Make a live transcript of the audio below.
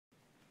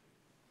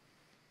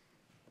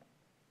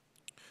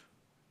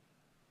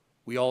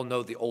We all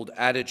know the old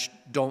adage,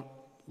 don't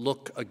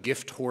look a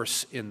gift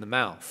horse in the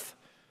mouth.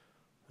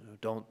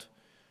 Don't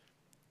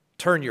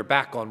turn your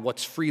back on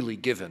what's freely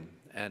given.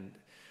 And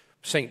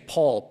St.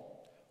 Paul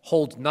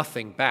holds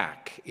nothing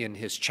back in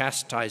his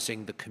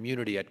chastising the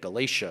community at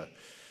Galatia,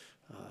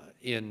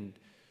 in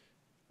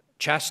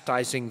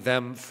chastising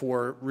them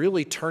for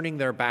really turning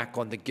their back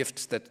on the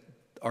gifts that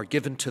are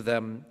given to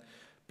them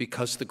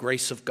because the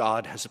grace of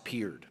God has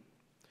appeared.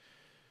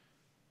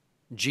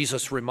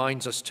 Jesus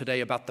reminds us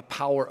today about the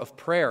power of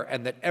prayer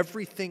and that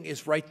everything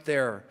is right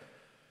there.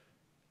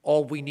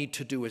 All we need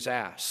to do is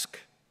ask.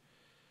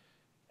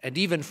 And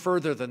even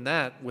further than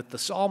that, with the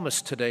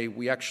psalmist today,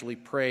 we actually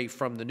pray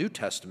from the New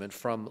Testament,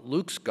 from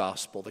Luke's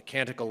Gospel, the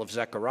Canticle of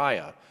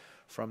Zechariah,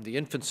 from the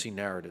infancy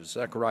narrative,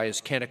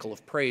 Zechariah's Canticle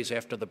of Praise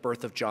after the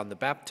birth of John the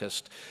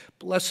Baptist.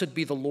 Blessed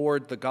be the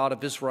Lord, the God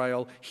of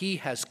Israel. He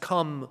has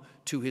come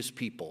to his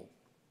people.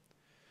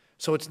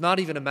 So it's not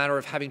even a matter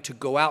of having to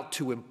go out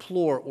to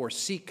implore or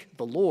seek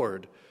the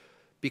Lord,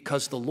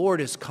 because the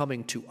Lord is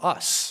coming to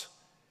us.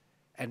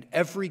 And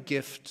every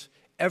gift,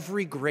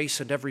 every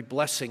grace, and every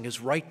blessing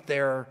is right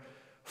there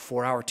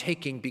for our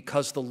taking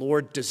because the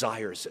Lord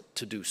desires it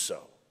to do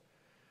so.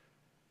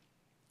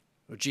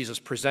 Jesus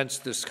presents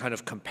this kind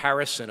of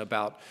comparison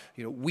about,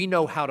 we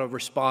know how to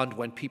respond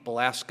when people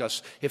ask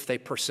us if they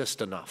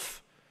persist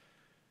enough.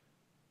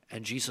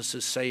 And Jesus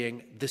is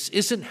saying, this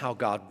isn't how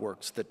God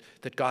works,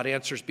 that God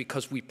answers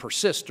because we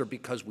persist or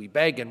because we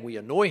beg and we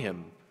annoy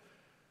him,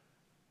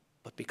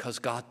 but because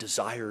God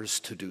desires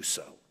to do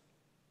so.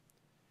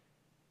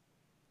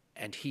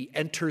 And he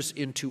enters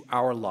into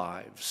our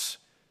lives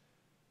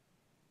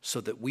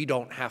so that we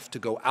don't have to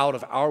go out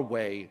of our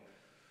way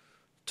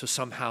to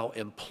somehow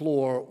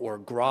implore or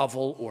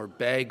grovel or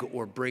beg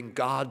or bring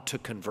God to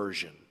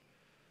conversion,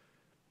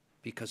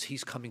 because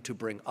he's coming to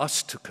bring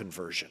us to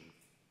conversion.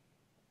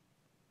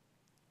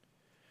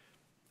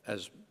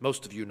 As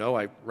most of you know,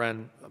 I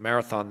ran a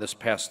marathon this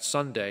past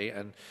Sunday,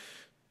 and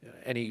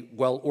any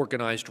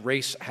well-organized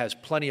race has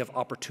plenty of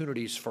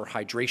opportunities for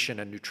hydration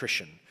and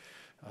nutrition,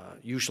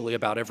 usually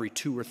about every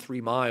 2 or 3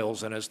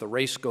 miles. And as the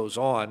race goes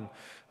on,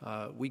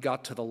 we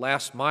got to the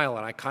last mile,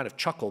 and I kind of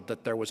chuckled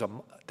that there was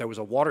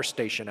a water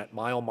station at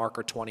mile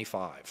marker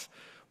 25,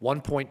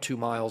 1.2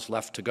 miles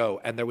left to go,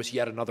 and there was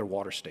yet another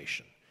water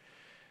station.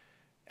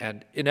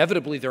 And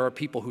inevitably, there are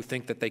people who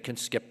think that they can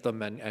skip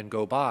them and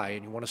go by,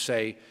 and you want to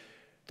say,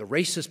 the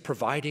race is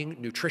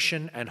providing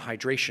nutrition and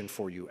hydration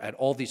for you at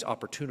all these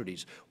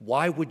opportunities.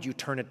 Why would you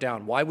turn it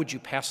down? Why would you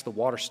pass the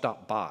water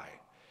stop by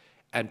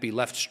and be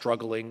left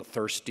struggling,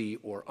 thirsty,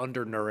 or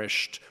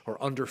undernourished, or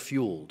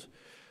underfueled?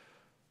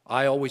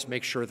 I always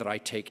make sure that I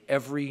take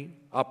every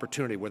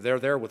opportunity. Where they're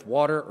there with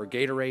water or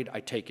Gatorade,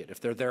 I take it.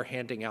 If they're there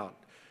handing out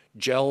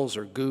gels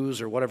or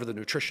goos or whatever the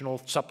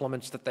nutritional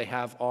supplements that they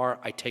have are,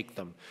 I take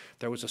them.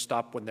 There was a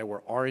stop when there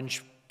were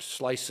orange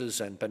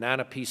slices and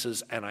banana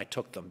pieces, and I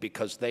took them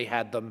because they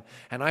had them.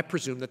 And I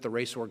presume that the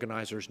race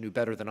organizers knew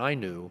better than I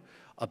knew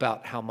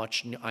about how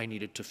much I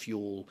needed to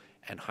fuel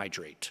and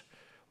hydrate.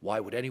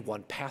 Why would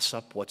anyone pass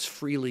up what's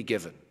freely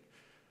given?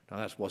 Now,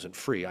 that wasn't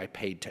free. I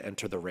paid to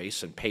enter the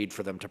race and paid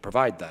for them to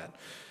provide that.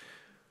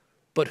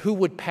 But who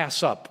would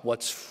pass up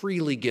what's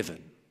freely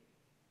given?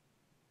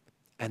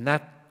 And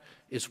that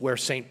is where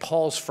St.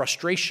 Paul's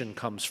frustration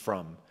comes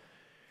from,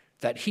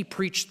 that he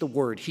preached the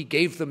word. He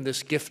gave them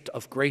this gift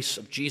of grace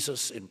of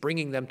Jesus in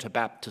bringing them to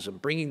baptism,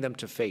 bringing them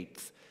to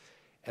faith,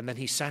 and then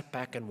he sat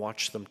back and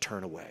watched them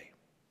turn away.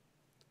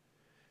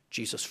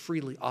 Jesus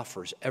freely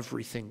offers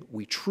everything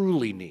we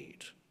truly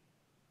need.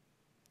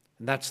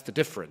 And that's the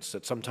difference,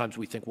 that sometimes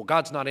we think, well,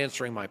 God's not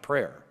answering my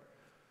prayer.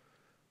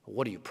 Well,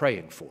 what are you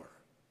praying for?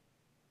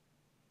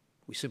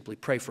 We simply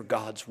pray for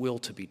God's will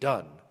to be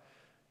done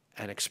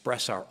and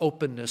express our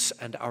openness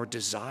and our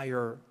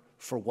desire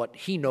for what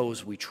he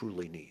knows we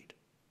truly need.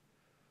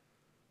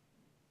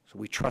 So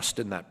we trust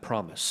in that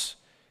promise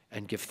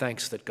and give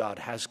thanks that God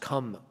has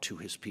come to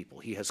his people.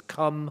 He has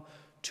come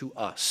to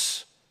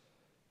us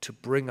to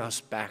bring us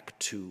back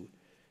to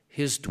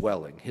his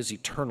dwelling, his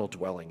eternal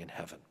dwelling in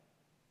heaven.